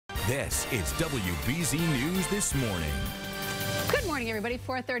This is WBZ News This Morning. Good morning, everybody.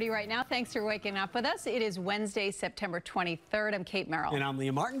 4:30 right now. Thanks for waking up with us. It is Wednesday, September 23rd. I'm Kate Merrill. And I'm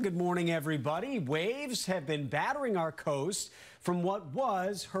Liam Martin. Good morning, everybody. Waves have been battering our coast from what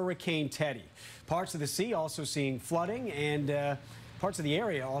was Hurricane Teddy. Parts of the sea also seeing flooding, and parts of the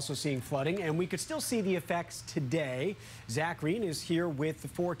area also seeing flooding, and we could still see the effects today. Zach Green is here with the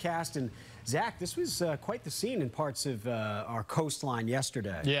forecast. And Zach, this was quite the scene in parts of our coastline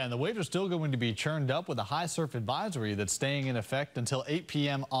yesterday. Yeah, and the waves are still going to be churned up with a high surf advisory that's staying in effect until 8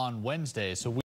 p.m. on Wednesday. So